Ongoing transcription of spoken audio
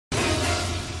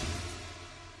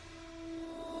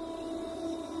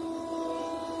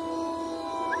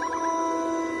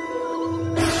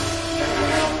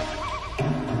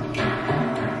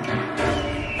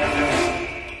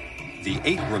The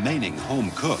 8 remaining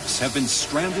home cooks have been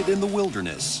stranded in the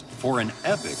wilderness for an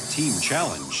epic team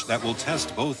challenge that will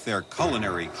test both their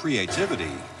culinary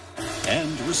creativity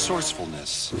and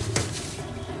resourcefulness.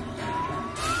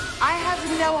 I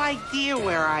have no idea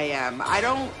where I am. I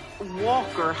don't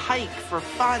walk or hike for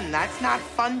fun. That's not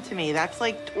fun to me. That's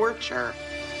like torture.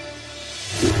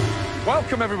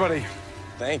 Welcome, everybody.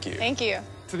 Thank you. Thank you.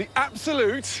 To the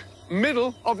absolute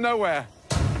middle of nowhere.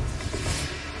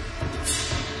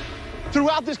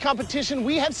 Throughout this competition,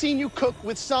 we have seen you cook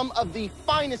with some of the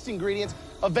finest ingredients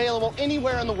available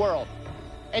anywhere in the world.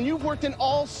 And you've worked in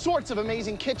all sorts of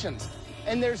amazing kitchens.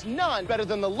 And there's none better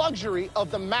than the luxury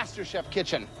of the MasterChef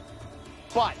kitchen.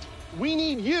 But we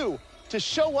need you to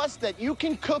show us that you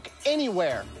can cook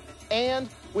anywhere and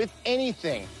with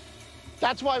anything.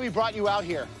 That's why we brought you out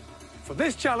here. For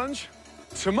this challenge,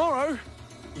 tomorrow,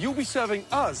 you'll be serving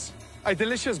us a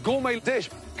delicious gourmet dish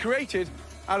created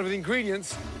out of the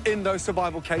ingredients in those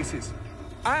survival cases.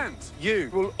 And you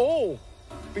will all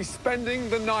be spending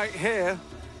the night here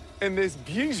in this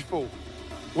beautiful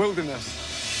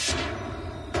wilderness.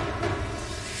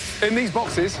 In these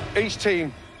boxes, each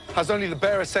team has only the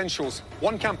bare essentials: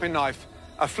 1 camping knife,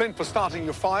 a flint for starting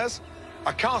your fires,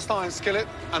 a cast iron skillet,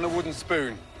 and a wooden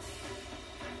spoon.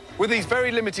 With these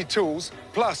very limited tools,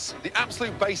 plus the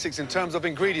absolute basics in terms of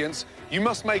ingredients, you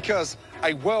must make us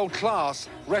a world-class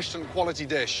restaurant-quality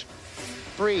dish.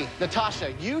 Bree,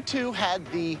 Natasha, you two had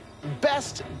the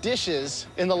best dishes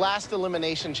in the last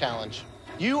elimination challenge.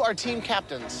 You are team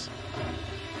captains.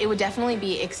 It would definitely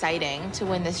be exciting to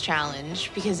win this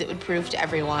challenge because it would prove to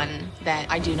everyone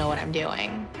that I do know what I'm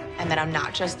doing and that I'm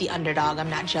not just the underdog, I'm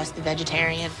not just the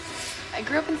vegetarian. I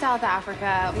grew up in South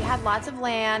Africa. We had lots of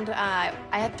land. I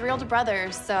had 3 older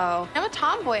brothers, so I'm a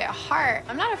tomboy at heart.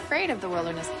 I'm not afraid of the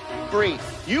wilderness. Bree,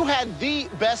 you had the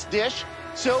best dish,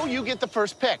 so you get the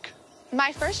first pick.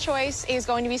 My first choice is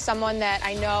going to be someone that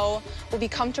I know will be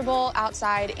comfortable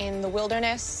outside in the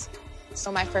wilderness.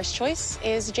 So my first choice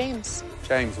is James.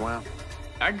 James, wow.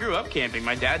 I grew up camping.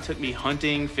 My dad took me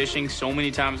hunting, fishing so many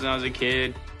times when I was a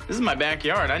kid. This is my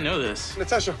backyard. I know this.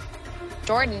 Natasha.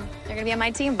 Jordan, you're gonna be on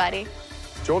my team, buddy.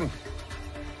 Jordan.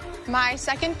 My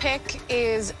second pick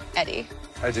is Eddie.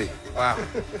 Eddie, wow.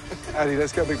 Eddie,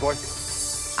 let's go, big boy.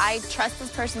 I trust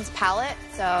this person's palate,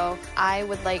 so I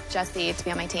would like Jesse to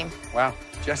be on my team. Wow,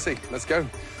 Jesse, let's go.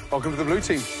 Welcome to the blue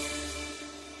team.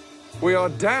 We are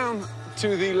down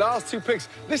to the last 2 picks.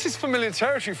 This is familiar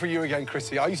territory for you again,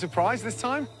 Chrissy. Are you surprised this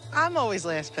time? I'm always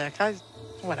last pick.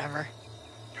 Whatever.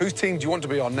 Whose team do you want to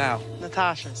be on now?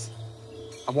 Natasha's.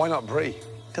 And why not Bree?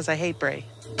 Because I hate Brie.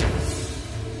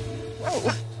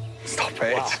 Whoa. Stop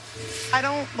it. Wow. I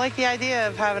don't like the idea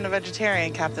of having a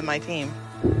vegetarian captain my team.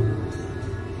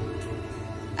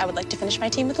 I would like to finish my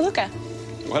team with Luca.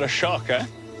 What a shock, huh?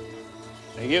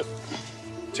 Thank you.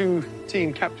 2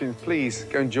 team captains, please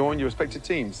go and join your respective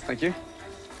teams. Thank you.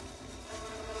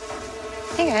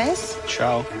 Hey, guys.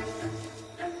 Ciao.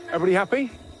 Everybody happy?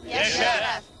 Yes,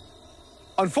 Chef.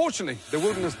 Unfortunately, the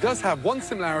wilderness does have one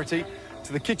similarity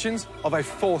to the kitchens of a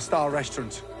 4-star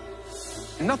restaurant.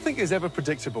 Nothing is ever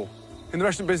predictable. In the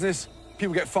restaurant business,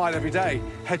 people get fired every day.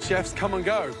 Head chefs come and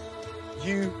go.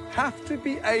 You have to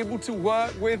be able to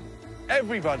work with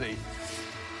everybody.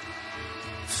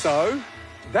 So,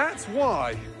 that's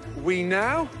why we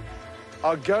now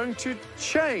are going to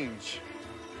change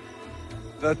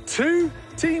the 2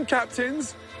 team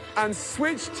captains and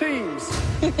switch teams.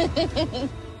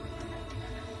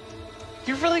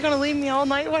 You're really gonna leave me all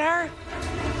night with her?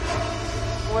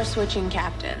 We're switching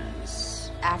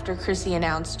captains after Chrissy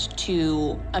announced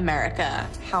to America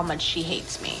how much she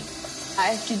hates me. I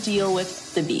have to deal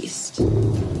with the beast.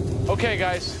 Okay,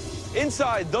 guys.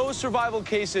 Inside those survival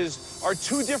cases are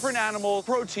 2 different animal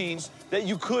proteins that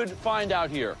you could find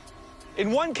out here.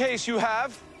 In one case, you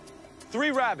have 3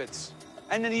 rabbits,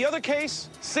 and in the other case,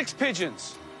 6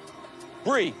 pigeons.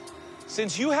 Bree,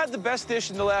 since you had the best dish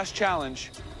in the last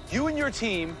challenge, you and your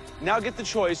team now get the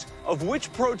choice of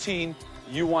which protein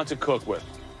you want to cook with.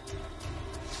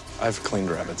 I've cleaned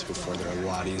rabbits before. They're a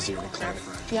lot easier to clean.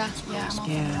 Yeah, I'm all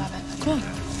for rabbit. Cool.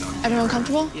 Everyone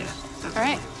comfortable? Yeah. All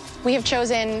right. We have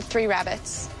chosen 3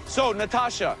 rabbits. So,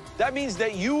 Natasha, that means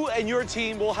that you and your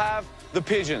team will have the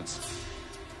pigeons.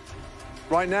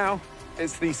 Right now,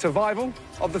 it's the survival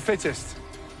of the fittest.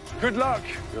 Good luck.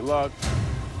 Good luck.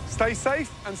 Stay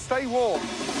safe and stay warm.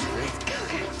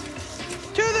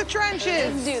 To the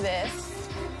trenches! Let's do this.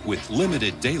 With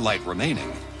limited daylight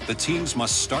remaining, the teams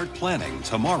must start planning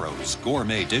tomorrow's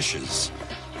gourmet dishes.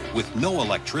 With no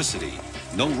electricity,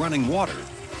 no running water,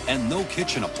 and no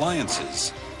kitchen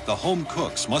appliances, the home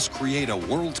cooks must create a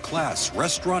world-class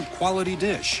restaurant-quality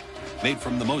dish made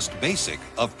from the most basic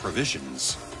of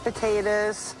provisions.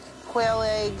 Potatoes, quail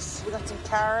eggs, we got some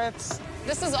carrots.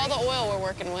 This is all the oil we're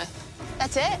working with.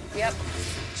 That's it? Yep.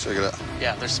 Check it out.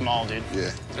 Yeah, they're small, dude.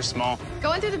 Yeah. They're small.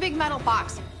 Going through the big metal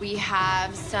box, we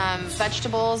have some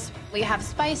vegetables, we have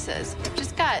spices.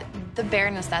 Just got the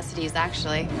bare necessities,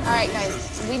 actually. All right,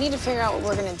 guys, we need to figure out what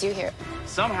we're gonna do here.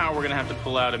 Somehow we're gonna have to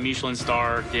pull out a Michelin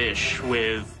star dish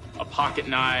with a pocket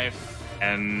knife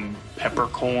and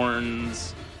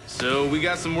peppercorns. So we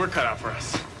got some work cut out for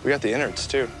us. We got the innards,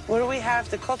 too. What do we have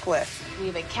to cook with? We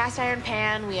have a cast iron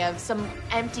pan. We have some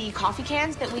empty coffee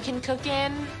cans that we can cook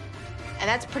in. And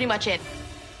that's pretty much it.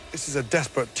 This is a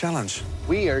desperate challenge.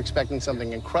 We are expecting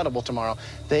something incredible tomorrow.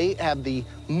 They have the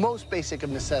most basic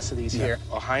of necessities here.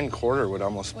 A hind quarter would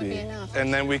almost Would be enough.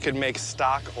 And then we could make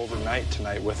stock overnight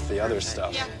tonight with the other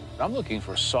stuff. Yeah. I'm looking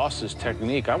for sauces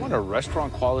technique. I want a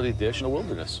restaurant quality dish in the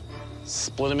wilderness.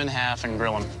 Split them in half and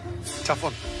grill them. Tough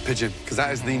one, pigeon, because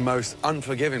that is the most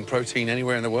unforgiving protein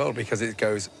anywhere in the world because it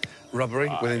goes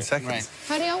rubbery within seconds. right.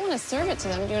 How do y'all want to serve it to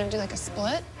them? Do you want to do like a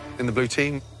split? In the blue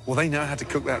team, well, they know how to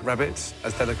cook that rabbit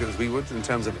as delicate as we would in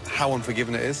terms of how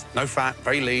unforgiving it is. No fat,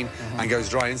 very lean, and goes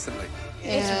dry instantly.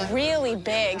 Yeah. It's really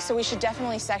big, so we should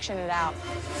definitely section it out.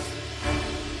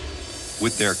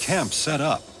 With their camp set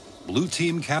up, Blue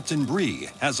Team Captain Bree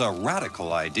has a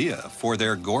radical idea for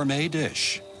their gourmet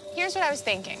dish. Here's what I was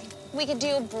thinking. We could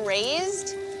do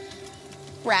braised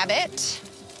rabbit,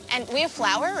 and we have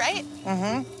flour, right?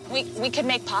 Mm-hmm. We could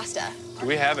make pasta. Do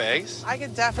we have eggs? I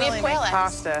could definitely make quail eggs.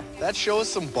 pasta. That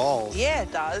shows some balls. Yeah,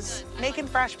 it does. Making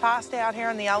fresh pasta out here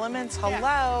in the elements,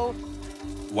 hello.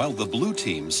 While the blue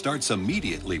team starts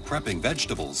immediately prepping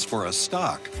vegetables for a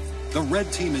stock, the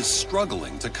red team is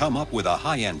struggling to come up with a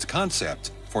high-end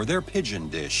concept for their pigeon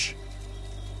dish.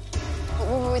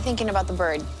 What were we thinking about the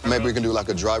bird? Maybe we can do like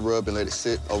a dry rub and let it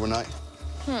sit overnight.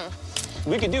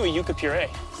 We could do a yucca puree.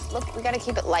 Look, we gotta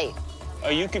keep it light.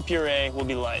 A yucca puree will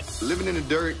be light. Living in the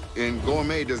dirt and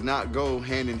gourmet does not go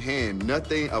hand in hand.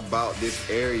 Nothing about this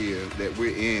area that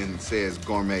we're in says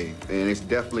gourmet, and it's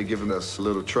definitely giving us a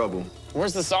little trouble.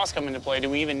 Where's the sauce come into play? Do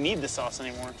we even need the sauce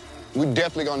anymore? We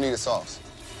definitely gonna need a sauce.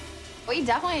 We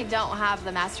definitely don't have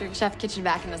the MasterChef kitchen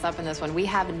backing us up in this one. We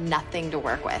have nothing to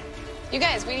work with. You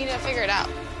guys, we need to figure it out.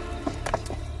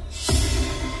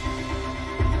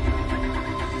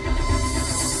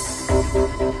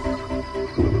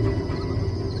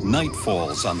 Night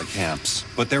falls on the camps,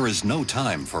 but there is no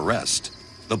time for rest.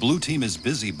 The blue team is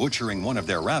busy butchering one of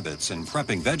their rabbits and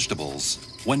prepping vegetables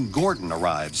when Gordon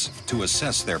arrives to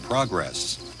assess their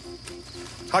progress.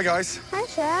 Hi, guys. Hi,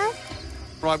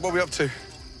 Chef. Right, what are we up to?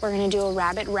 We're gonna do a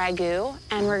rabbit ragu,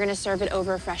 and we're gonna serve it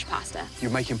over fresh pasta. You're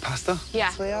making pasta?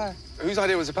 Yeah, We are. Whose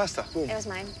idea was the pasta? it was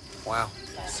mine. Wow.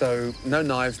 So, no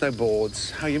knives, no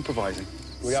boards. How are you improvising?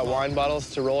 We got wine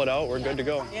bottles to roll it out. We're good to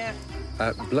go. Yeah.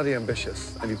 Bloody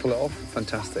ambitious. And you pull it off,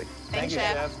 fantastic. Thanks,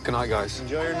 Chef. Good night, guys.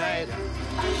 Enjoy your night.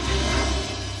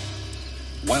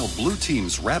 While blue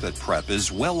team's rabbit prep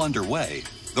is well underway,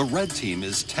 the red team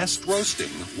is test roasting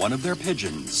one of their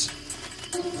pigeons.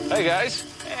 Hey, guys.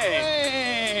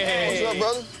 Hey! What's up,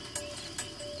 brother?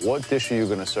 What dish are you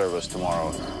gonna serve us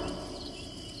tomorrow?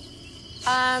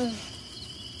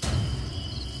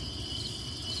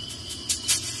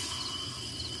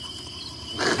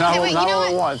 Hey, wait, you know all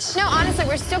what? at once. No, honestly,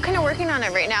 we're still kind of working on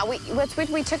it right now. We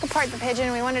took apart the pigeon,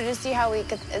 and we wanted to see how we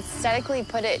could aesthetically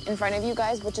put it in front of you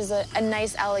guys, which is a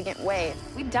nice, elegant way.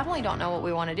 We definitely don't know what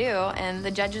we want to do, and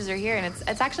the judges are here, and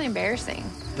it's actually embarrassing.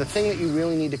 The thing that you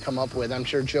really need to come up with, I'm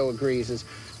sure Joe agrees, is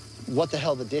what the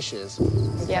hell the dish is.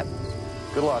 Yep.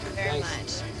 Good luck. Very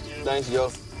much. Thanks,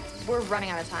 Joe. We're running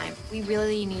out of time. We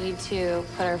really need to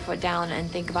put our foot down and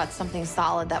think about something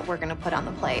solid that we're going to put on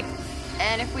the plate.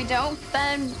 And if we don't,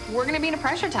 then we're going to be in a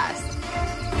pressure test.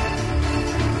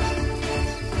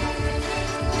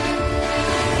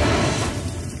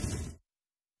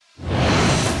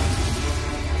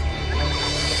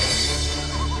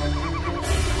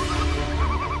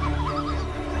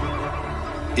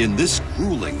 In this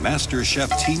grueling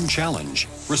MasterChef team challenge,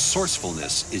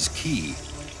 resourcefulness is key.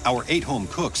 Our 8 home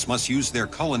cooks must use their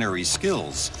culinary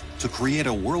skills to create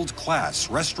a world-class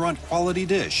restaurant-quality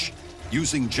dish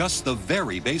using just the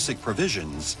very basic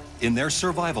provisions in their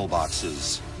survival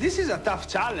boxes. This is a tough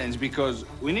challenge because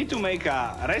we need to make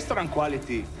a restaurant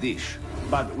quality dish,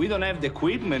 but we don't have the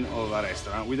equipment of a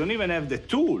restaurant. We don't even have the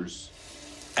tools.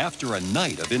 After a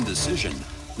night of indecision,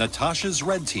 Natasha's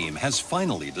red team has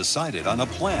finally decided on a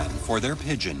plan for their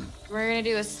pigeon. We're gonna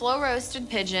do a slow roasted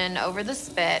pigeon over the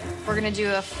spit. We're gonna do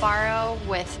a farro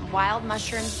with wild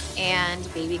mushrooms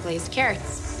and baby glazed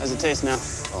carrots. How's it taste now?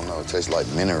 Oh no, it tastes like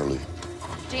minerally.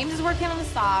 James is working on the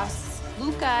sauce.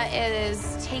 Luca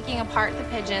is taking apart the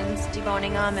pigeons,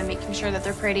 deboning them and making sure that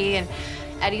they're pretty, and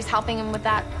Eddie's helping him with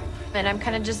that. And I'm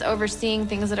kind of just overseeing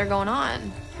things that are going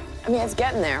on. I mean, it's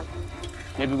getting there.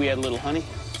 Maybe we add a little honey?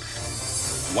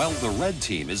 While the red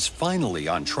team is finally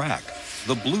on track,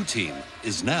 the blue team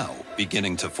is now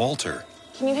beginning to falter.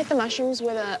 Can you hit the mushrooms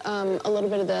with a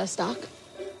little bit of the stock?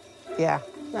 Yeah.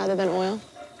 Rather than oil?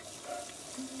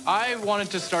 I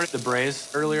wanted to start the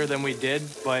braise earlier than we did,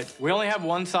 but we only have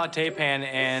one saute pan,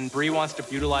 and Bree wants to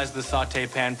utilize the saute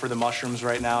pan for the mushrooms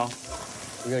right now.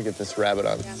 We're gonna get this rabbit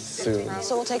on soon.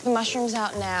 So we'll take the mushrooms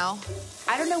out now.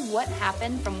 I don't know what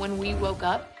happened from when we woke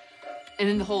up and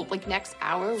in the whole next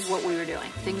hour what we were doing.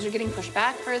 Things are getting pushed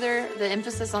back further. The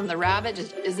emphasis on the rabbit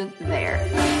just isn't there.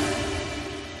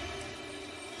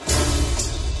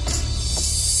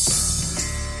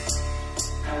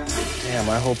 Damn,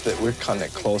 I hope that we're cutting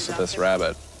it close with this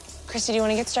rabbit. Christy, do you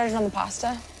want to get started on the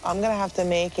pasta? I'm gonna have to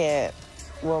make it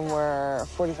when we're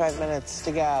 45 minutes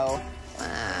to go.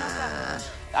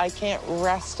 I can't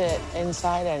rest it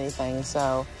inside anything,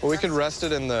 so. Well, we could rest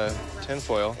it in the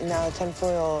tinfoil. No,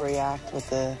 tinfoil will react with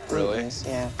the glutens,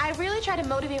 yeah. I really try to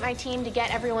motivate my team to get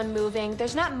everyone moving.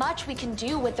 There's not much we can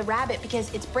do with the rabbit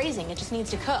because it's braising. It just needs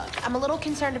to cook. I'm a little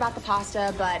concerned about the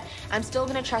pasta, but I'm still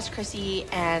gonna trust Chrissy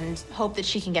and hope that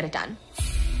she can get it done.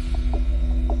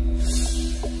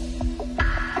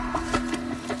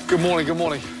 Good morning, good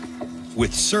morning.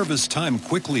 With service time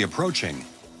quickly approaching,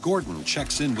 Gordon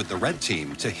checks in with the red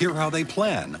team to hear how they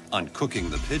plan on cooking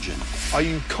the pigeon. Are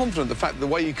you confident the fact that the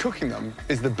way you're cooking them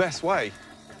is the best way?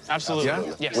 Absolutely.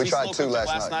 Yeah? Yes. We tried two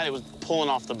last night. It was pulling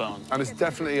off the bone. And it's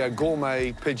definitely a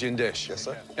gourmet pigeon dish. Yes,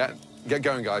 sir. Yeah, get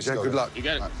going, guys. Yeah, good luck. You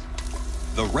got it.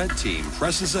 The red team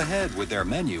presses ahead with their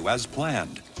menu as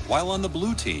planned, while on the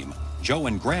blue team, Joe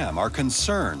and Graham are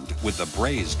concerned with the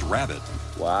braised rabbit.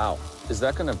 Wow. Is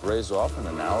that going to braise off in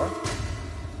an hour?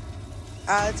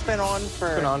 It's been on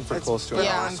for close to an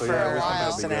hour. It's been on for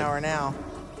almost an hour now.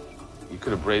 You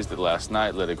could have braised it last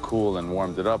night, let it cool, and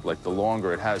warmed it up. Like, the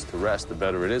longer it has to rest, the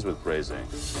better it is with braising.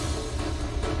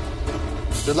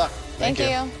 Good luck. Thank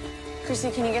you.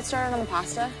 Christy, can you get started on the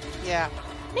pasta? Yeah.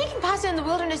 Making pasta in the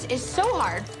wilderness is so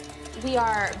hard. We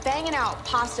are banging out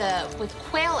pasta with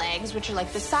quail eggs, which are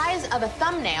like the size of a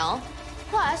thumbnail.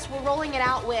 Plus, we're rolling it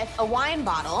out with a wine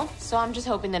bottle. So I'm just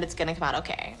hoping that it's gonna come out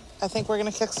okay. I think we're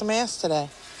gonna kick some ass today.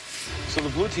 So the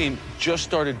blue team just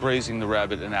started braising the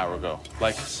rabbit an hour ago.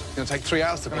 Like, It's gonna take 3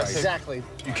 hours to braise. Exactly.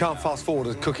 You can't fast forward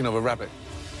the cooking of a rabbit.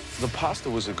 the pasta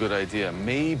was a good idea.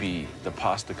 Maybe the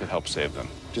pasta could help save them.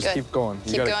 Just Good. keep going.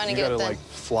 Keep going and get it done. like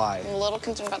fly. I'm a little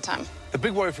concerned about time. The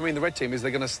big worry for me in the red team is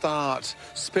they're going to start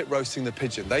spit roasting the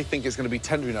pigeon. They think it's going to be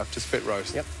tender enough to spit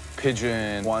roast. Yep.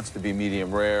 Pigeon wants to be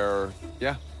medium rare.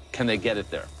 Yeah. Can they get it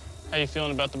there? How you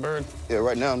feeling about the bird? Yeah,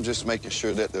 right now I'm just making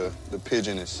sure that the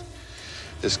pigeon is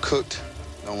cooked.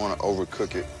 I don't want to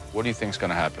overcook it. What do you think's going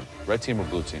to happen? Red team or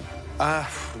blue team?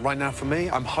 Right now for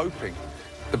me, I'm hoping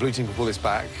the blue team can pull this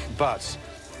back, but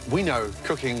we know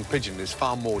cooking pigeon is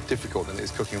far more difficult than it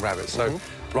is cooking rabbit. So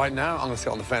right now, I'm going to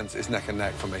sit on the fence. It's neck and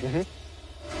neck for me. I'm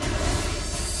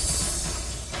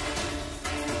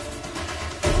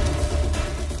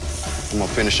going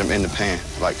to finish them in the pan,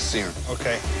 like searing.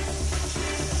 Okay.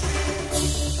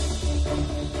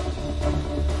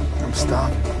 I'm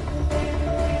stopped.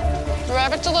 The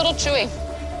rabbit's a little chewy.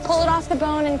 Pull it off the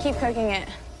bone and keep cooking it.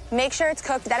 Make sure it's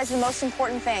cooked. That is the most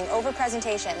important thing, over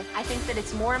presentation. I think that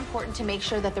it's more important to make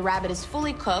sure that the rabbit is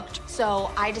fully cooked, so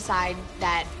I decide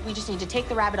that we just need to take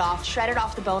the rabbit off, shred it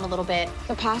off the bone a little bit.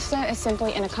 The pasta is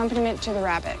simply an accompaniment to the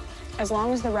rabbit. As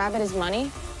long as the rabbit is money,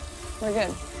 we're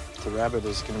good. The rabbit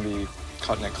is going to be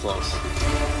cutting it close.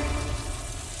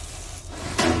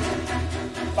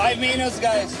 5 minutes,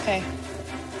 guys. Okay.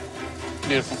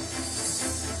 Beautiful.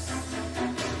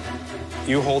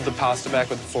 You hold the pasta back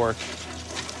with the fork.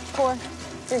 Pour.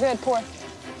 You're good, pour.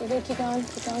 You're good, keep going,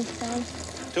 keep going, keep going.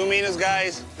 2 minutes,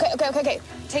 guys. Okay.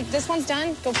 Take this one's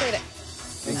done, go plate it.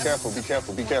 Be careful, be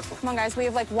careful, be careful. Come on, guys, we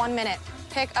have like 1 minute.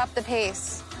 Pick up the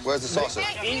pace. Where's the sausage?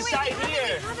 Inside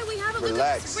here. We have it.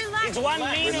 Relax. It's 1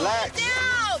 minute. Relax.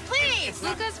 No, please.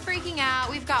 Luca's freaking out.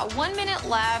 We've got 1 minute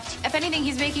left. If anything,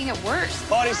 he's making it worse.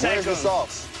 40 Where's seconds. the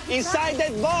sauce? Inside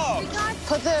that box.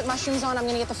 Put the mushrooms on, I'm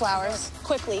gonna get the flowers.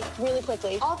 Quickly, really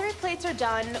quickly. All 3 plates are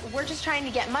done. We're just trying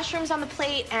to get mushrooms on the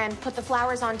plate and put the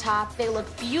flowers on top. They look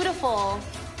beautiful.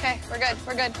 Okay, we're good,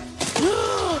 we're good.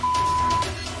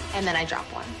 And then I drop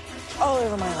one. All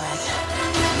over my leg.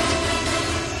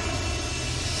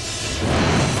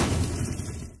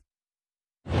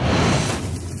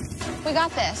 We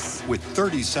got this. With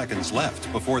 30 seconds left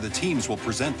before the teams will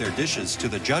present their dishes to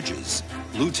the judges,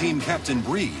 Blue Team Captain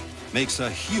Bree makes a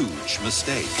huge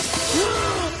mistake.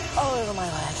 All over my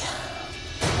leg.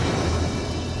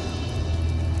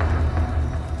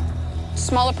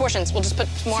 Smaller portions. We'll just put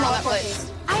more on that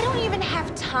plate. I don't even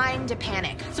have time to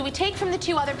panic. So we take from the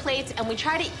 2 other plates and we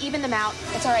try to even them out.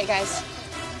 It's all right, guys.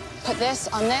 Put this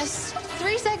on this.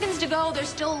 3 seconds to go. There's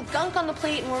still gunk on the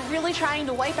plate, and we're really trying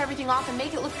to wipe everything off and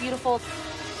make it look beautiful.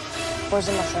 Where's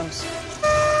the mushrooms?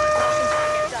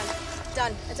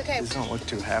 Done. It's okay. These don't look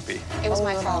too happy. It was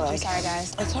my fault. I'm sorry,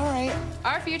 guys. It's all right.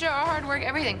 Our future, our hard work,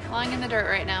 everything lying in the dirt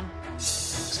right now.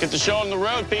 Let's get the show on the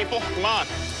road, people. Come on.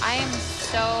 I am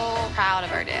so proud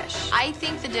of our dish. I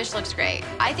think the dish looks great.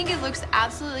 I think it looks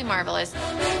absolutely marvelous.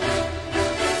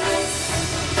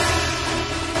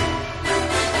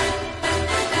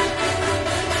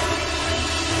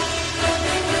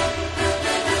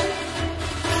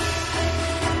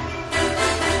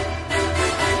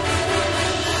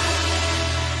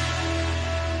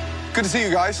 Good to see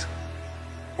you guys.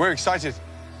 We're excited.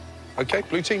 Okay,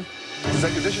 blue team,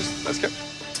 present your dishes. Let's go.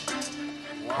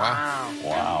 Wow.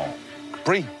 Wow.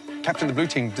 Bree, captain of the blue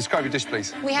team, describe your dish,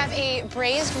 please. We have a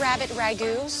braised rabbit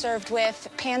ragu served with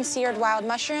pan-seared wild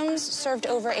mushrooms served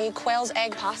over a quail's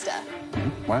egg pasta.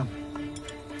 Wow.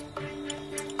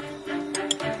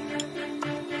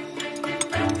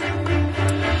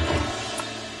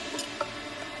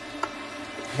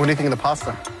 What do you think of the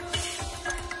pasta?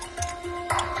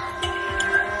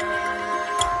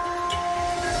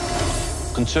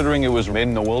 Considering it was made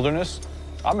in the wilderness,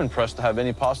 I'm impressed to have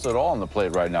any pasta at all on the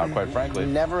plate right now, quite frankly.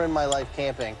 Never in my life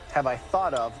camping have I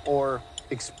thought of or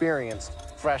experienced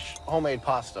fresh homemade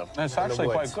pasta. And it's in the actually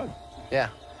quite woods. good. Yeah.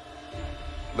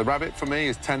 The rabbit, for me,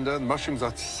 is tender. The mushrooms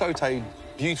are sauteed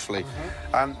beautifully.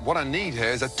 And what I need here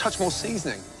is a touch more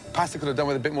seasoning. Pasta could have done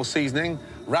with a bit more seasoning.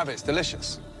 Rabbit's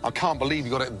delicious. I can't believe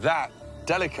you got it that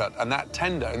delicate and that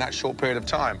tender in that short period of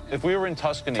time. If we were in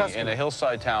Tuscany, in a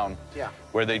hillside town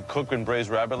where they'd cook and braise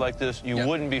rabbit like this, you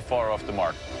wouldn't be far off the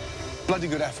mark. Bloody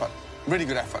good effort. Really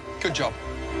good effort. Good job.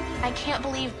 I can't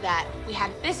believe that we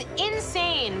had this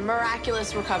insane,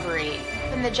 miraculous recovery.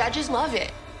 And the judges love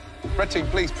it. Red team,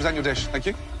 please present your dish. Thank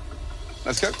you.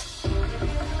 Let's go.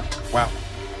 Wow.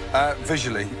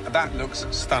 Visually, that looks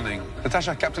stunning.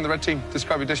 Natasha, captain of the red team,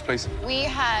 describe your dish, please. We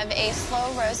have a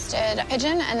slow roasted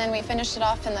pigeon, and then we finished it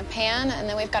off in the pan, and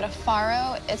then we've got a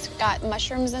farro. It's got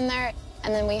mushrooms in there,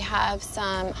 and then we have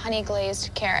some honey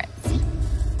glazed carrots.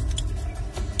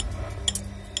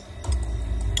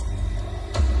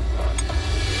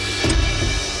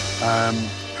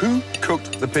 Who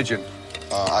cooked the pigeon?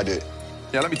 I did.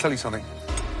 Yeah, let me tell you something.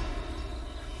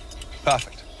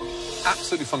 Perfect.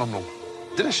 Absolutely phenomenal.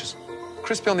 Delicious.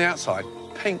 Crispy on the outside,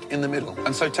 pink in the middle,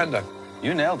 and so tender.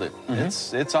 You nailed it.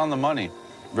 It's on the money.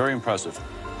 Very impressive.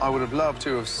 I would have loved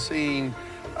to have seen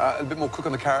a bit more cook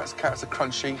on the carrots. Carrots are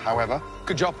crunchy, however.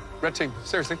 Good job, red team.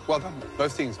 Seriously, well done.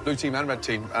 Both teams, blue team and red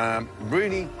team.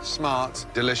 Really smart,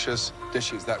 delicious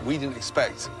dishes that we didn't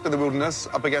expect. In the wilderness,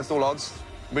 up against all odds,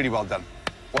 really well done.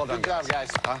 Well done. Good job, guys.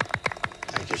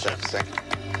 Thank you, chef. Thank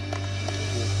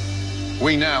you.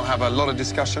 We now have a lot of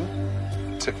discussion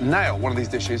to nail one of these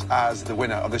dishes as the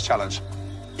winner of this challenge.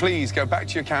 Please go back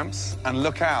to your camps and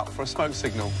look out for a smoke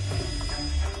signal.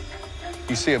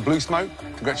 You see a blue smoke,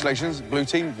 congratulations. Blue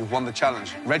team, you've won the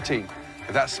challenge. Red team,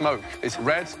 if that smoke is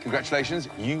red, congratulations,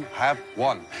 you have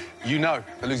won. You know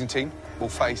the losing team will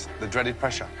face the dreaded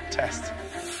pressure test.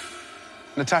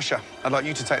 Natasha, I'd like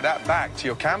you to take that back to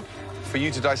your camp for you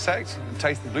to dissect and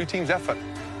taste the blue team's effort.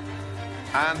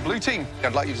 And blue team,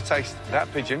 I'd like you to taste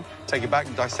that pigeon, take it back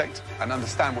and dissect and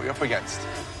understand what you're up against.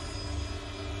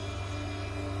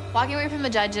 Walking away from the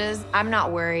judges, I'm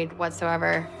not worried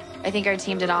whatsoever. I think our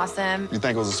team did awesome. You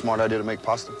think it was a smart idea to make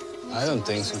pasta? I don't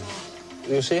think so.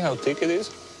 You see how thick it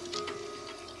is?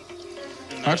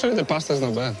 Actually, the pasta's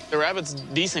not bad. The rabbit's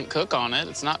decent cook on it.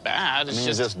 It's not bad. It's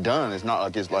just done. It's not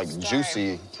like it's like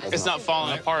juicy. It's not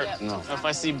falling apart. No. If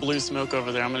I see blue smoke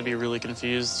over there, I'm going to be really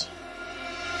confused.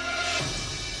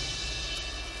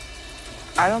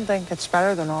 I don't think it's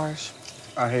better than ours.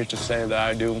 I hate to say that,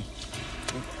 I do.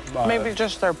 Maybe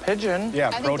just their pigeon. Yeah,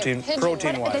 I think the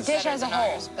protein-wise. The dish as a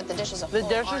whole. But the dish as a whole. The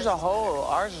dish as a whole,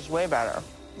 ours is way better.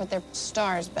 But their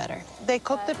star's better. They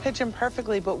cooked the pigeon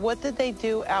perfectly, but what did they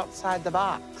do outside the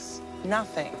box?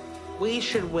 Nothing. We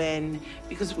should win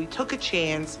because we took a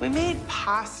chance. We made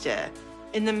pasta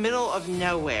in the middle of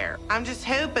nowhere. I'm just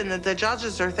hoping that the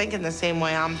judges are thinking the same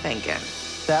way I'm thinking.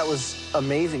 That was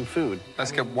amazing food.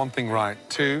 Let's get one thing right.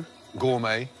 2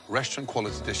 gourmet, restaurant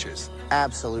quality dishes.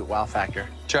 Absolute wow factor.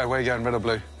 Joe, where are you going, red or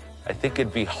blue? I think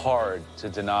it'd be hard to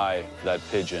deny that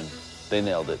pigeon. They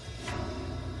nailed it.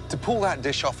 To pull that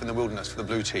dish off in the wilderness for the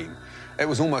blue team, it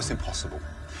was almost impossible.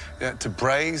 Yeah, to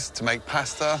braise, to make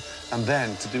pasta, and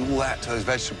then to do all that to those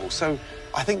vegetables. So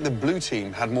I think the blue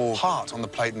team had more heart on the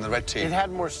plate than the red team. It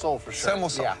had more soul, for sure. So more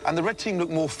soul. Yeah. And the red team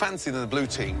looked more fancy than the blue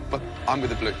team, but I'm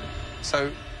with the blue.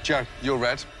 So, Joe, you're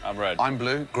red. I'm red. I'm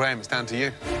blue. Graham, it's down to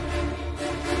you.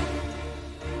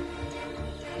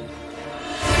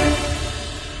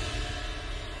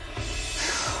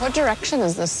 What direction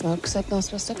is this smoke signal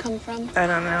supposed to come from? I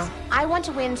don't know. I want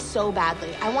to win so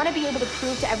badly. I want to be able to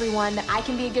prove to everyone that I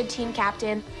can be a good team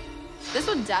captain. This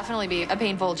would definitely be a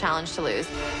painful challenge to lose.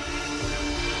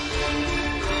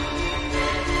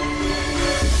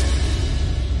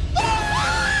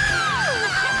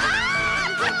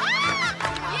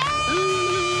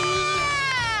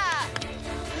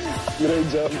 Great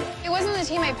job. It wasn't the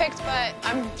team I picked, but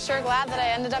I'm sure glad that I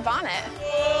ended up on it.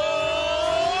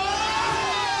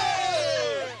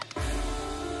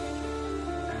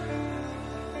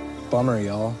 Bummer,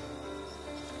 y'all.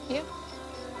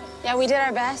 Yeah, we did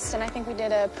our best, and I think we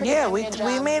did a pretty good job.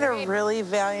 we made a really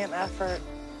valiant effort.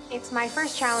 It's my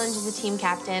first challenge as a team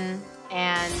captain,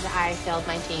 and I failed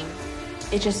my team.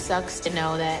 It just sucks to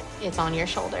know that it's on your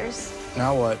shoulders.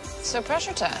 Now what? So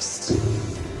pressure test.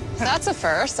 That's a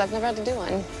first. I've never had to do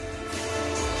one.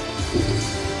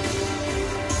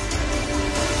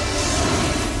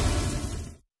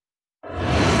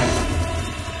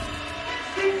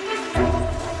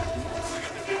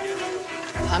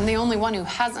 I'm the only one who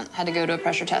hasn't had to go to a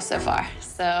pressure test so far,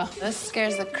 so this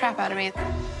scares the crap out of me.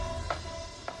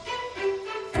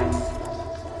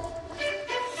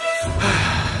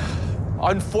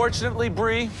 Unfortunately,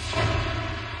 Bree,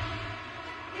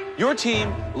 your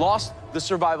team lost the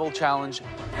survival challenge,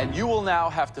 and you will now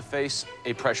have to face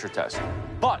a pressure test.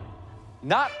 But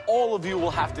not all of you will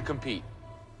have to compete.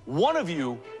 One of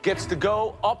you gets to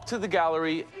go up to the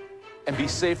gallery and be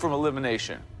safe from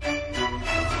elimination.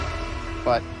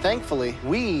 But thankfully,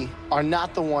 we are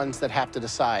not the ones that have to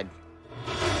decide.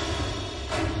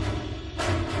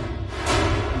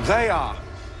 They are.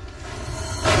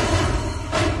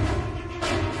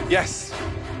 Yes,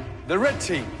 the red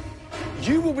team.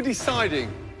 You will be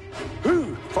deciding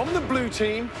who from the blue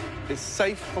team is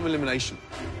safe from elimination.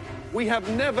 We have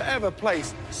never, ever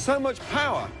placed so much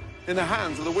power in the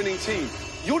hands of the winning team.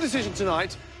 Your decision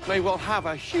tonight may well have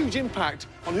a huge impact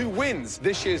on who wins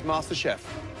this year's MasterChef.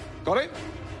 Got it?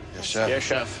 Yes, chef. Yes,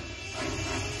 chef.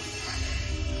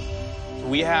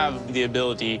 We have the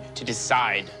ability to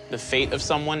decide the fate of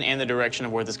someone and the direction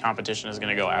of where this competition is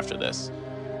going to go after this.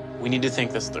 We need to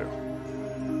think this through.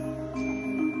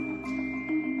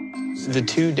 The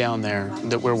two down there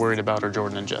that we're worried about are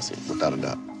Jordan and Jesse. Without a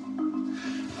doubt.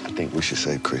 I think we should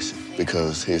save Chrissy,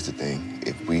 because here's the thing.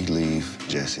 If we leave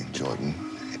Jesse, Jordan,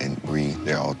 and Bree,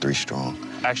 they're all three strong.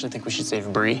 I actually think we should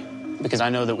save Bree, because I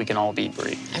know that we can all beat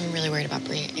Bree. I'm really worried about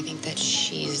Bree. I think that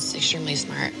she's extremely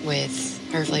smart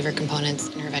with her flavor components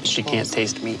and her vegetables. She can't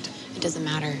taste meat. It doesn't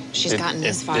matter. She's gotten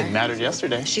this far. It mattered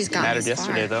yesterday. She's gotten this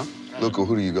far. It mattered yesterday, though. Luca,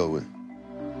 who do you go with?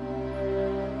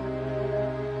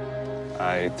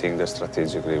 I think that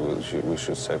strategically we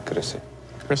should save Chrissy.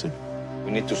 Chrissy?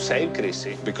 We need to save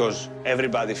Chrissy because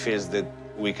everybody feels that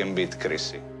we can beat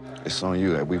Chrissy. It's on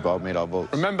you. We've all made our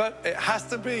votes. Remember, it has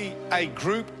to be a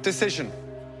group decision.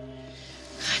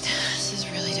 God, this is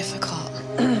really difficult.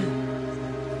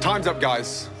 Time's up,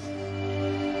 guys.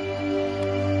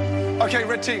 Okay,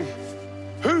 red team.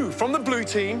 Who from the blue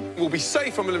team will be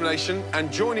safe from elimination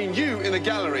and joining you in the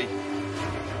gallery?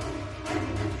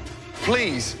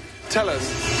 Please tell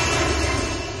us.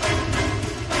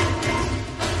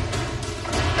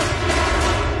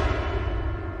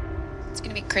 It's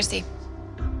gonna be Chrissy.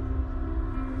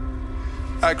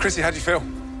 Chrissy, how do you feel?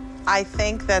 I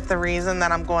think that the reason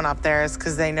that I'm going up there is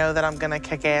because they know that I'm going to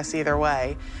kick ass either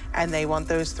way, and they want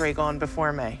those three going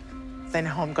before me. They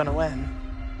know I'm going to win.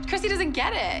 Chrissy doesn't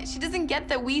get it. She doesn't get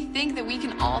that we think that we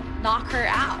can all knock her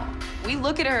out. We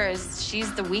look at her as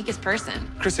she's the weakest person.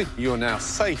 Chrissy, you are now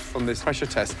safe from this pressure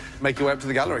test. Make your way up to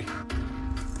the gallery.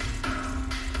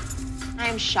 I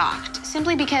am shocked,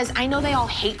 simply because I know they all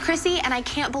hate Chrissy, and I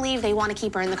can't believe they want to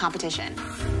keep her in the competition.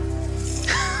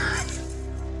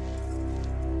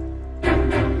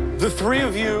 The three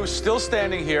of you still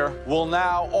standing here will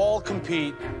now all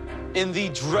compete in the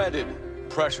dreaded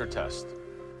pressure test.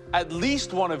 At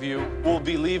least one of you will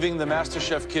be leaving the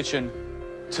MasterChef kitchen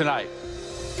tonight.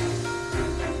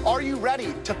 Are you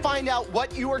ready to find out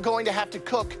what you are going to have to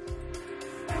cook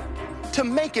to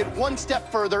make it one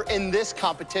step further in this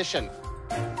competition?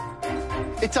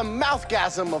 It's a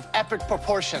mouthgasm of epic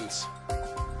proportions.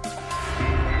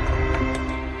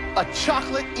 A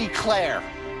chocolate eclair.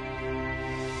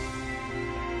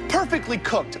 Perfectly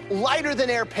cooked, lighter than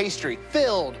air pastry,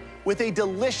 filled with a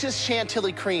delicious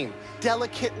chantilly cream,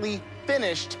 delicately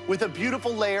finished with a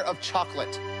beautiful layer of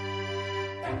chocolate.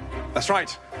 That's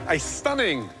right, a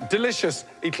stunning, delicious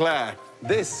eclair.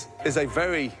 This is a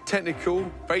very technical,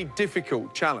 very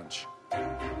difficult challenge.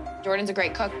 Jordan's a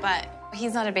great cook, but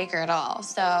he's not a baker at all,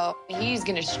 so he's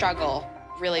gonna struggle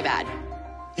really bad.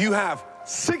 You have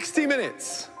 60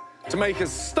 minutes to make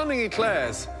us stunning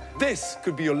eclairs. This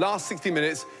could be your last 60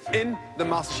 minutes in the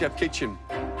MasterChef kitchen.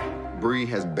 Bree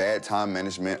has bad time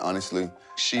management, honestly.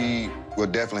 She will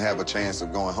definitely have a chance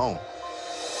of going home.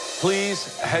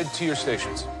 Please head to your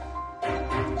stations.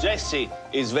 Jessie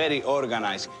is very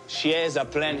organized. She has a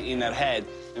plan in her head,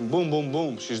 and boom, boom,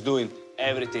 boom, she's doing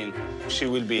everything. She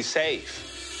will be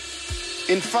safe.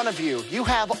 In front of you, you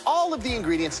have all of the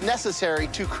ingredients necessary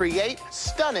to create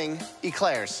stunning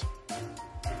eclairs.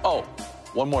 Oh,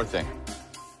 one more thing.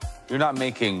 You're not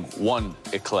making one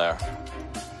eclair.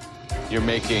 You're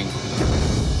making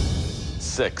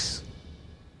 6.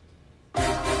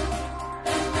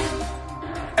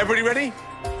 Everybody ready?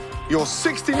 Your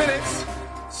 60 minutes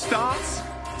starts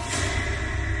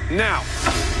now.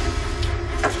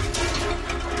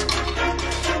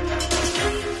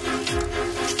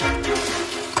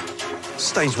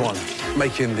 Stage 1,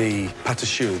 making the pâte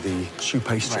choux, the choux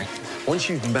pastry. Right. Once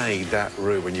you've made that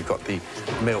roux and you've got the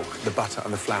milk, the butter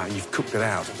and the flour, and you've cooked it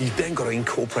out, you've then got to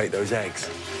incorporate those eggs.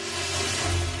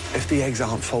 If the eggs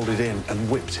aren't folded in and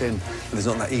whipped in, and there's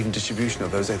not that even distribution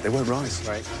of those eggs, they won't rise.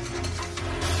 Right.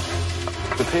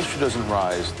 If the pastry doesn't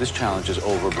rise, this challenge is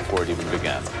over before it even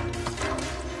began.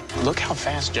 Look how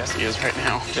fast Jessie is right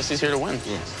now. Jessie's here to win.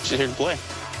 She's here to play.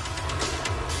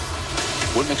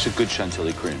 What makes a good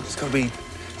chantilly cream? It's got to be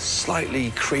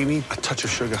slightly creamy, a touch of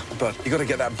sugar, but you've got to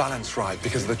get that balance right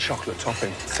because of the chocolate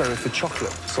topping. So if the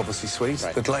chocolate's obviously sweet,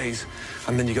 right, the glaze,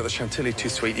 and then you've got the chantilly too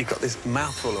sweet, you've got this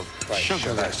mouthful of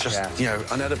sugar that's just, you know,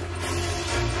 unedible.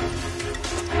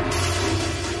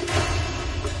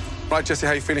 Right, Jessie,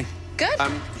 how are you feeling? Good.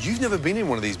 You've never been in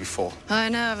one of these before. I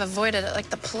know, I've avoided it like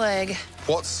the plague.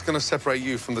 What's going to separate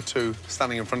you from the two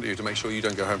standing in front of you to make sure you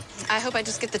don't go home? I hope I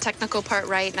just get the technical part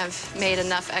right and I've made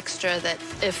enough extra that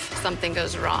if something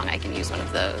goes wrong, I can use one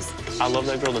of those. I love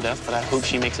that girl to death, but I hope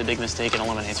she makes a big mistake and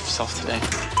eliminates herself today.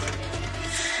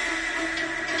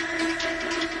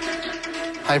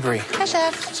 Hi, Bree. Hi,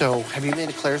 Chef. So, have you made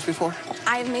eclairs before?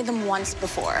 I've made them once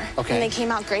before. Okay. And they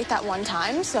came out great that one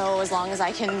time, so as long as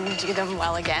I can do them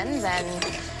well again, then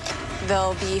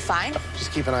they'll be fine.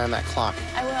 Just keep an eye on that clock.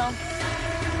 I will.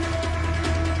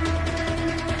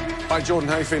 Hi, Jordan,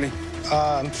 how are you feeling?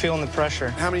 I'm feeling the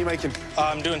pressure. How many are you making?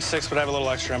 I'm doing 6, but I have a little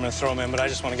extra. I'm going to throw them in, but I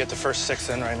just want to get the first 6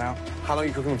 in right now. How long are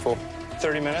you cooking them for?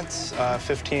 30 minutes,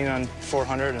 15 on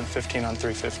 400 and 15 on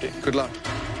 350. Good luck.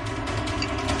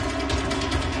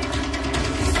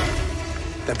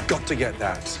 They've got to get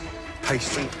that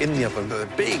pastry in the oven. They're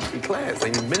big eclairs.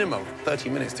 They need minimum 30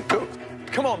 minutes to cook.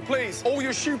 Come on, please. All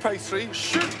your choux pastry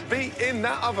should be in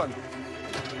that oven.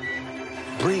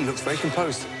 Bree looks very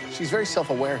composed. She's very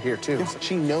self-aware here, too. Yes.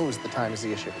 She knows the time is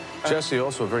the issue. Jessie,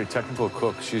 also a very technical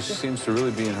cook. She seems to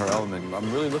really be in her element.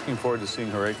 I'm really looking forward to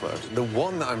seeing her eclairs. The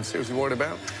one that I'm seriously worried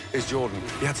about is Jordan.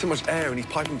 He had so much air in his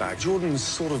piping bag. Jordan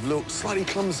sort of looked slightly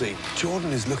clumsy.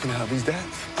 Jordan is looking out of his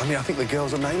depth. I mean, I think the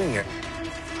girls are nailing it.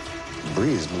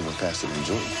 Bree is moving faster than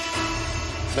Jordan.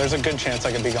 There's a good chance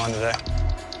I could be gone today.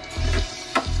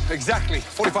 Exactly.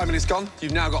 45 minutes gone.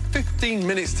 You've now got 15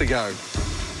 minutes to go.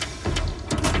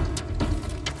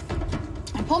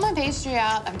 I pulled my pastry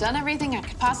out. I've done everything I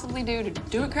could possibly do to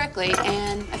do it correctly,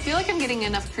 and I feel like I'm getting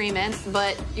enough cream in,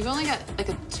 but you've only got like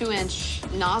a 2-inch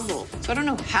nozzle, so I don't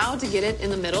know how to get it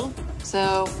in the middle.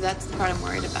 So that's the part I'm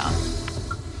worried about.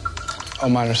 Oh,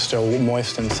 mine are still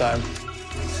moist inside.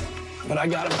 But I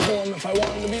gotta pull them if I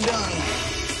want them to be done.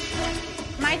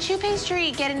 My choux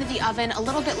pastry get into the oven a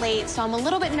little bit late, so I'm a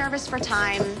little bit nervous for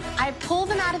time. I pull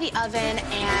them out of the oven,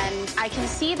 and I can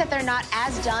see that they're not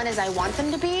as done as I want them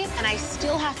to be, and I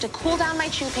still have to cool down my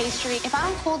choux pastry. If I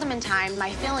don't cool them in time,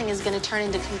 my filling is gonna turn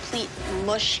into complete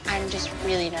mush. I'm just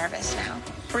really nervous now.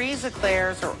 Bree's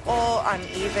eclairs are all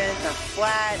uneven, they're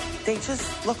flat, they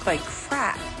just look like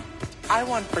crap. I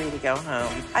want Bree to go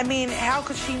home. I mean, how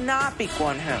could she not be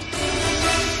going home?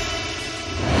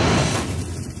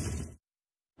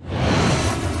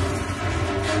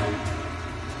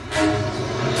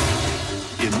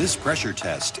 In this pressure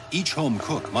test, each home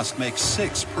cook must make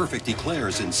 6 perfect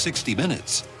eclairs in 60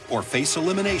 minutes or face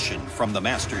elimination from the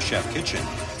MasterChef kitchen.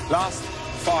 Last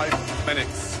 5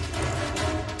 minutes.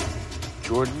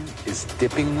 Jordan is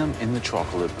dipping them in the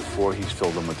chocolate before he's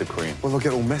filled them with the cream. Well, they'll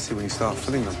get all messy when you start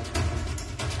filling them.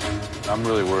 I'm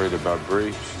really worried about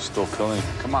Bree. She's still filling.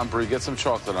 Come on, Bree, get some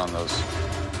chocolate on those.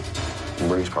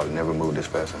 Bree's probably never moved this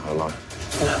fast in her life.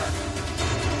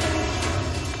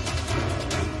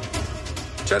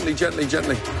 Gently, gently,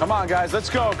 gently. Come on, guys, let's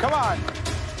go. Come on.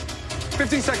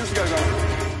 15 seconds to go,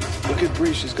 guys. Look at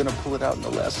Bree, she's gonna pull it out in the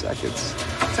last seconds.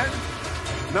 10,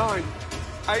 9,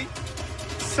 8,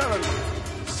 7,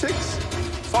 6,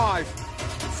 5,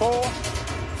 4,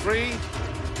 3,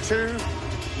 2,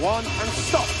 1, and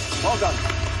stop. Well done.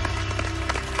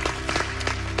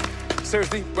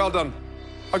 Seriously, well done.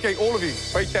 Okay, all of you,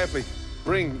 very carefully,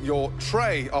 bring your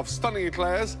tray of stunning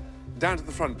eclairs down to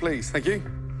the front, please. Thank you.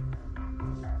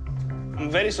 I'm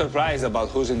very surprised about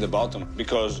who's in the bottom,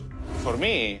 because for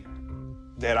me,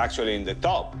 they're actually in the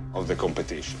top of the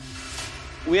competition.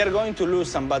 We are going to lose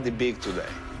somebody big today.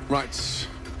 Right.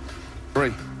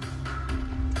 Bree.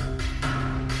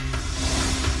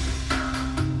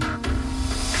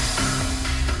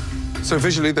 So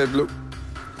visually, they look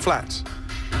flat.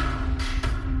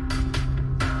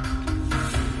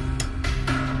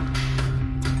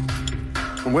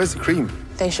 And where's the cream?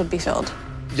 They should be filled.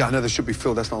 Yeah, I know they should be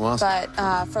filled. That's not what I'm asking.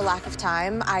 But for lack of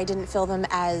time, I didn't fill them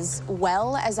as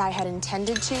well as I had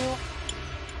intended to.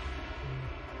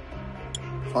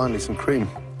 Finally, some cream.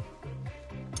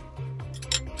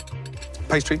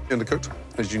 Pastry undercooked,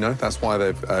 as you know. That's why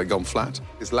they've gone flat.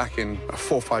 It's lacking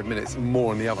 4 or 5 minutes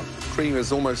more in the oven. Cream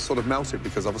is almost sort of melted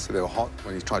because obviously they were hot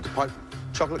when you tried to pipe.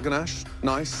 Chocolate ganache,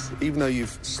 nice, even though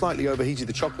you've slightly overheated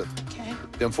the chocolate. Okay.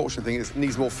 The unfortunate thing is it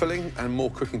needs more filling and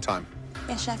more cooking time.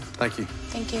 Yes, Chef. Thank you.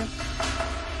 Thank you.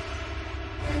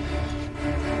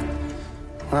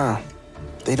 Wow.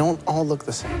 They don't all look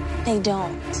the same. They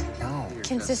don't. No.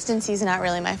 Consistency's not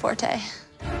really my forte.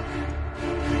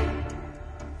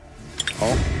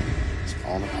 Oh, it's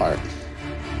falling apart.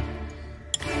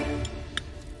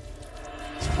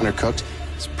 It's undercooked.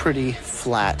 It's pretty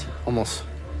flat, almost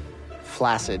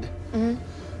flaccid. Mm-hmm.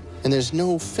 And there's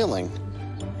no filling.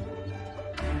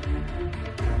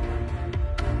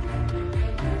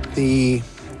 The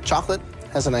chocolate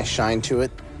has a nice shine to it,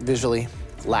 visually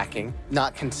lacking,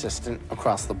 not consistent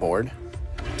across the board.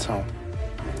 So,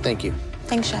 thank you.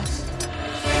 Thanks, Chef.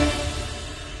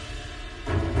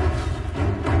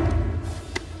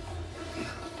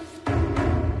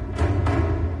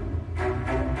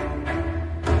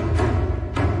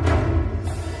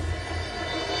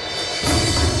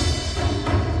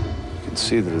 You can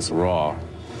see that it's raw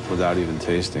without even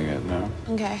tasting it, no?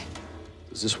 Okay.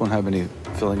 Does this one have any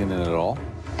filling in it at all?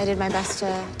 I did my best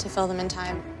to fill them in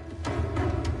time.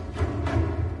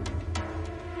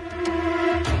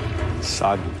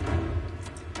 Sodden.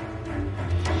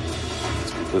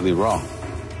 It's completely raw.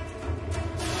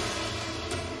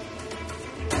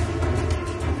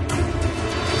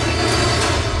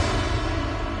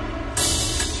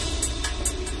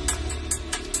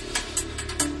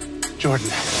 Jordan.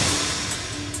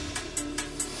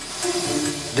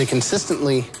 They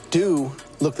consistently do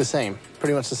look the same,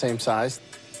 pretty much the same size.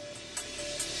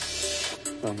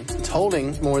 It's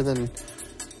holding more than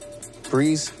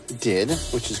Bree's did,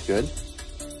 which is good.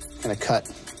 Kind of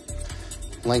cut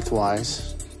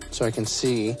lengthwise so I can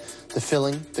see the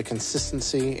filling, the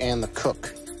consistency, and the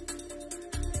cook.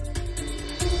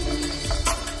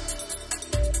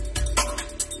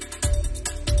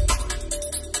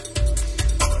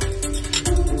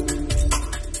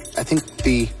 I think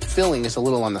the filling is a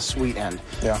little on the sweet end.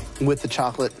 Yeah. With the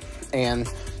chocolate and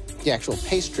the actual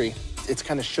pastry, it's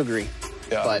kind of sugary.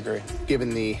 Yeah, but I agree.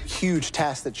 Given the huge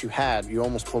task that you had, you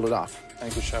almost pulled it off.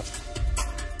 Thank you, Chef.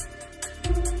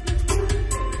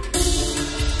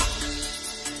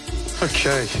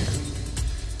 Okay.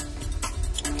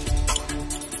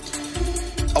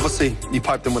 Obviously, you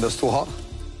piped them when they're still hot.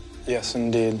 Yes,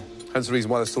 indeed. Hence the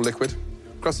reason why they're still liquid.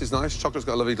 Crust is nice. Chocolate's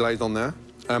got a lovely glaze on there.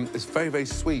 It's very, very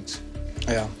sweet.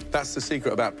 Yeah. That's the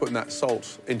secret about putting that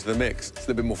salt into the mix. It's a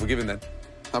little bit more forgiving then.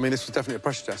 I mean, this was definitely a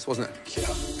pressure test, wasn't it?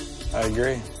 Yeah, I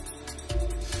agree.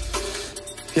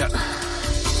 Yeah.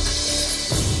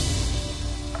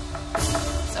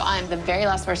 So I'm the very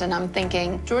last person. I'm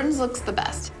thinking Jordan's looks the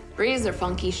best. Bree's are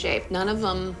funky shaped. None of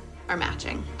them are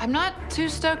matching. I'm not too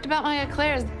stoked about my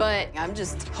eclairs, but I'm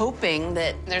just hoping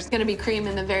that there's gonna be cream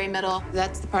in the very middle.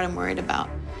 That's the part I'm worried about.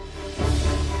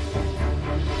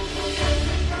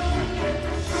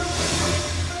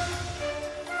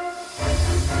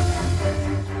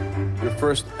 Your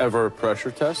first ever pressure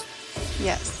test?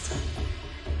 Yes.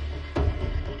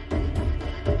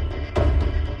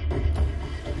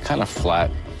 Kind of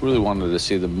flat. Really wanted to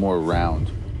see them more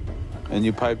round. And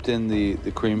you piped in the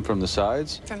cream from the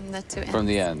sides? From the two ends. From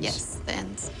the ends? Yes, the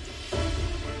ends.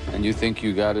 And you think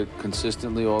you got it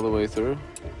consistently all the way through?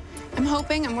 I'm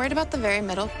hoping. I'm worried about the very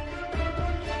middle.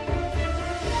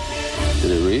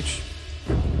 Did it reach?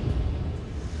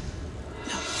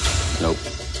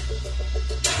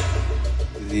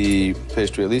 The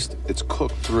pastry, at least it's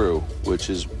cooked through, which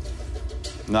is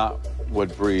not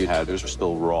what Brie had. It was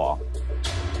still raw.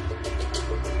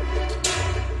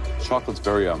 Chocolate's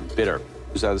very bitter.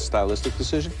 Is that a stylistic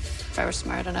decision? If I were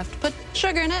smart enough to put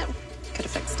sugar in it, could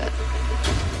have fixed it.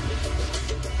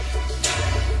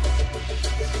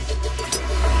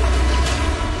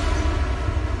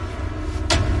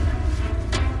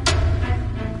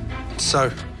 So,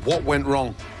 what went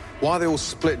wrong? Why are they all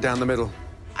split down the middle?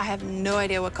 I have no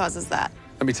idea what causes that.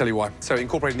 Let me tell you why. So,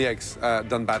 incorporating the eggs,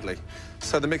 done badly.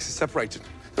 So the mix is separated.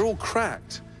 They're all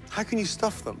cracked. How can you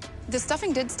stuff them? The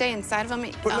stuffing did stay inside of them.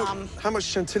 But look, how much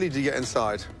chantilly do you get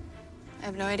inside? I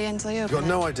have no idea until you open You've got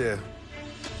no idea.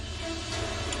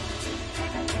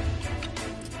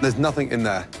 There's nothing in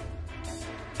there.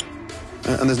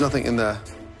 And there's nothing in there.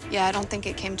 Yeah, I don't think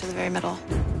it came to the very middle.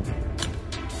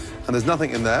 And there's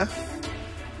nothing in there.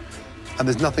 And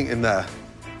there's nothing in there.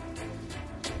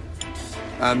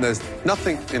 And there's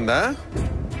nothing in there.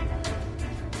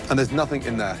 And there's nothing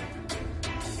in there.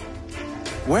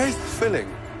 Where's the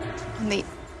filling? On the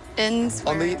ends.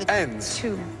 On the ends?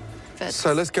 Tube fits.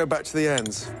 So let's go back to the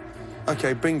ends.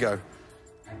 Okay, bingo.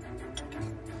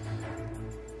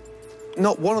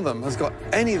 Not one of them has got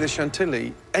any of the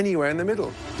chantilly anywhere in the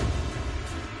middle.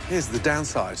 Here's the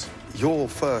downside. Your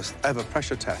first ever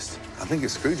pressure test. I think it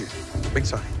screwed you. Big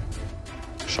time.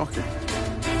 Shocking.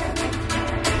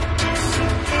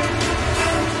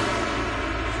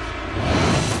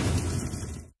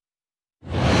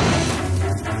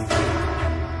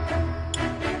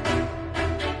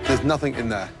 There's nothing in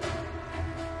there.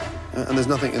 And there's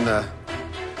nothing in there.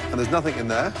 And there's nothing in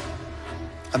there.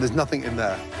 And there's nothing in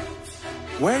there.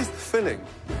 Where's the filling?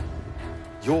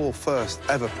 Your first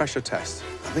ever pressure test.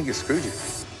 I think it screwed you.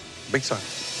 Big time.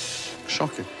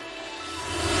 Shocking.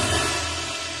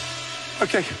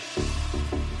 OK.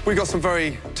 We've got some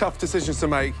very tough decisions to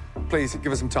make. Please,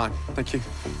 give us some time. Thank you.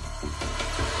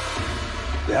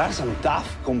 There are some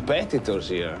tough competitors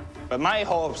here. But my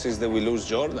hopes is that we lose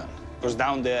Jordan, because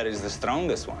down there is the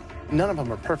strongest one. None of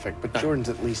them are perfect, but Jordan's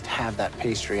at least have that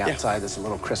pastry outside that's a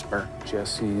little crisper.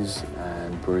 Jesse's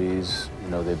and Brie's, you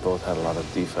know, they both had a lot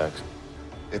of defects.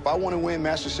 If I want to win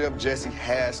MasterChef, Jessie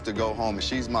has to go home, and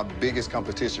she's my biggest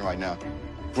competition right now.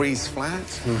 Brie's flat.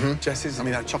 Jesse's, I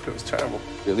mean, that chocolate was terrible.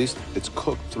 At least it's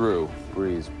cooked through.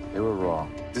 Brie's, they were raw.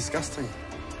 Disgusting.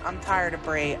 I'm tired of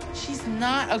Brie. She's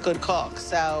not a good cook,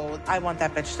 so I want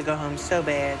that bitch to go home so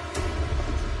bad.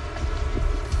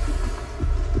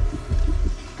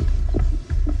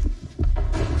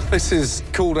 This is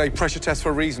called a pressure test for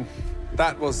a reason.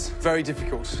 That was very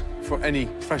difficult for any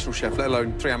professional chef, let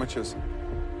alone 3 amateurs.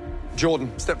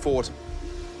 Jordan, step forward.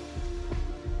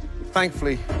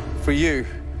 Thankfully for you,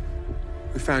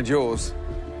 we found yours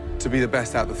to be the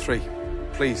best out of the 3.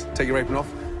 Please take your apron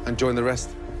off and join the rest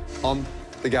on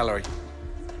the gallery.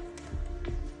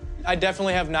 I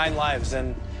definitely have 9 lives,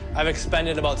 and I've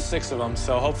expended about 6 of them,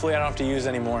 so hopefully I don't have to use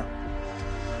any more.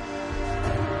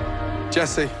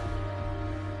 Jesse,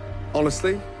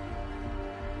 honestly,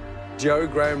 Joe,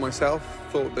 Graham, and myself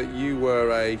thought that you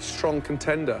were a strong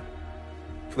contender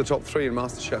for the top 3 in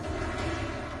MasterChef,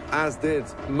 as did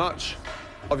much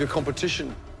of your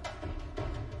competition.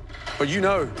 But you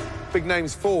know, big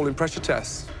names fall in pressure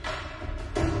tests.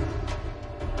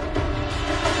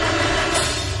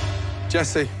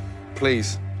 Jesse,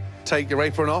 please, take your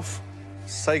apron off,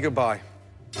 say goodbye.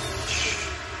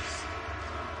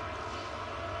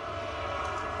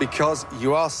 Because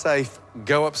you are safe,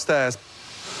 go upstairs.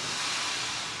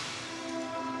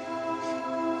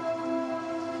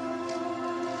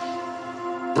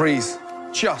 Brie's,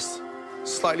 just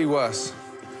slightly worse.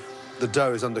 The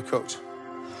dough is undercooked.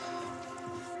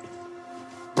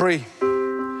 Brie,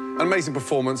 an amazing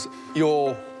performance.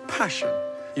 Your passion,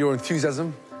 your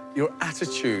enthusiasm, your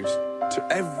attitude to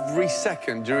every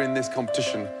second during this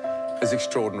competition is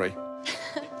extraordinary.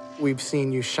 We've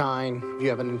seen you shine. You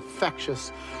have an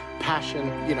infectious passion.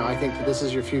 You know, I think that this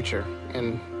is your future,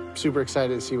 and super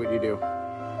excited to see what you do.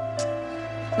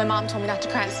 My mom told me not to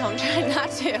cry, so I'm trying not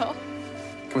to.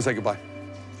 Come and say goodbye.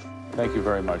 Thank you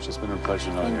very much. It's been a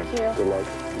pleasure knowing you. Thank you. Good luck.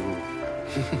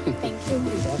 Thank you.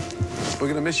 We're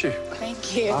going to miss you.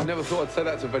 Thank you. I never thought I'd say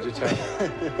that to a vegetarian.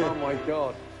 Oh, my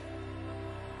God.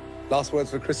 Last words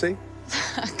for Chrissy?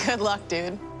 Good luck,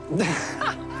 dude.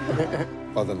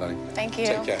 Well done, Danny. Thank you.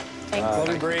 Take care. Thank you. Love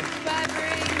you, Brie. Bye,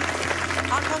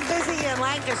 Brie. I'll come visit you in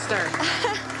Lancaster.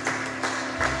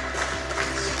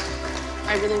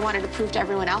 I really wanted to prove to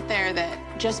everyone out there that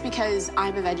just because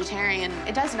I'm a vegetarian,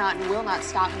 it does not and will not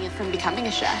stop me from becoming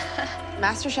a chef.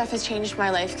 MasterChef has changed my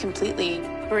life completely.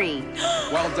 Brie.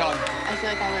 Well done. I feel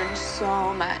like I learned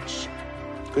so much.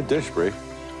 Good dish, Brie.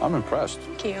 I'm impressed.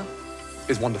 Thank you.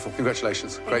 It's wonderful.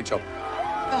 Congratulations. Great job.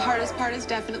 The hardest part is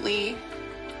definitely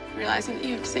realizing that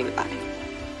you have to say goodbye.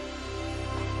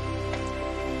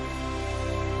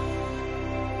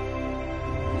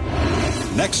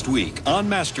 Next week on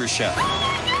MasterChef.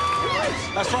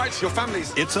 That's right, your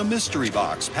families. It's a mystery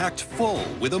box packed full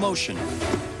with emotion.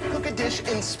 Cook a dish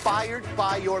inspired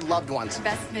by your loved ones.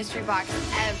 Best mystery box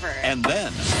ever. And then,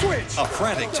 a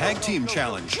frantic tag team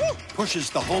challenge pushes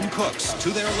the home cooks to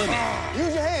their limit.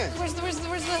 Use your hands. Where's the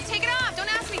take it off?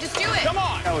 Don't ask me, just do it. Come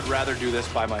on! I would rather do this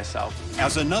by myself.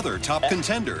 As another top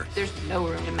contender There's no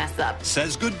room to mess up.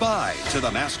 says goodbye to the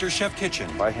MasterChef kitchen.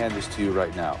 If I hand this to you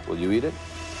right now, will you eat it?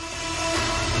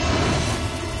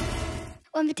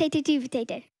 1 potato, 2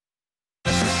 potato.